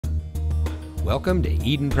Welcome to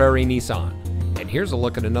Eden Prairie Nissan, and here's a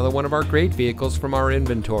look at another one of our great vehicles from our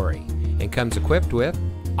inventory, and comes equipped with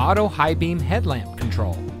auto high beam headlamp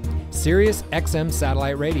control, Sirius XM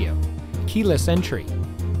satellite radio, keyless entry,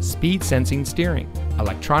 speed sensing steering,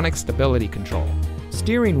 electronic stability control,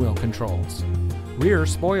 steering wheel controls, rear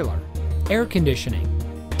spoiler, air conditioning,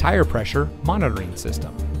 tire pressure monitoring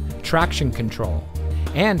system, traction control,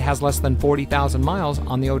 and has less than 40,000 miles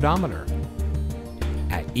on the odometer.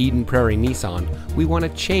 At Eden Prairie Nissan, we want to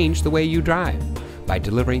change the way you drive by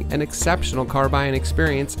delivering an exceptional car buying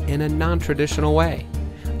experience in a non-traditional way.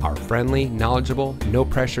 Our friendly, knowledgeable,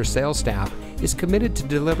 no-pressure sales staff is committed to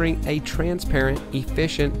delivering a transparent,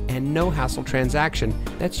 efficient, and no-hassle transaction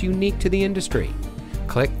that's unique to the industry.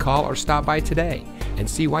 Click, call, or stop by today and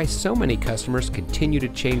see why so many customers continue to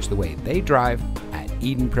change the way they drive at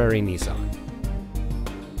Eden Prairie Nissan.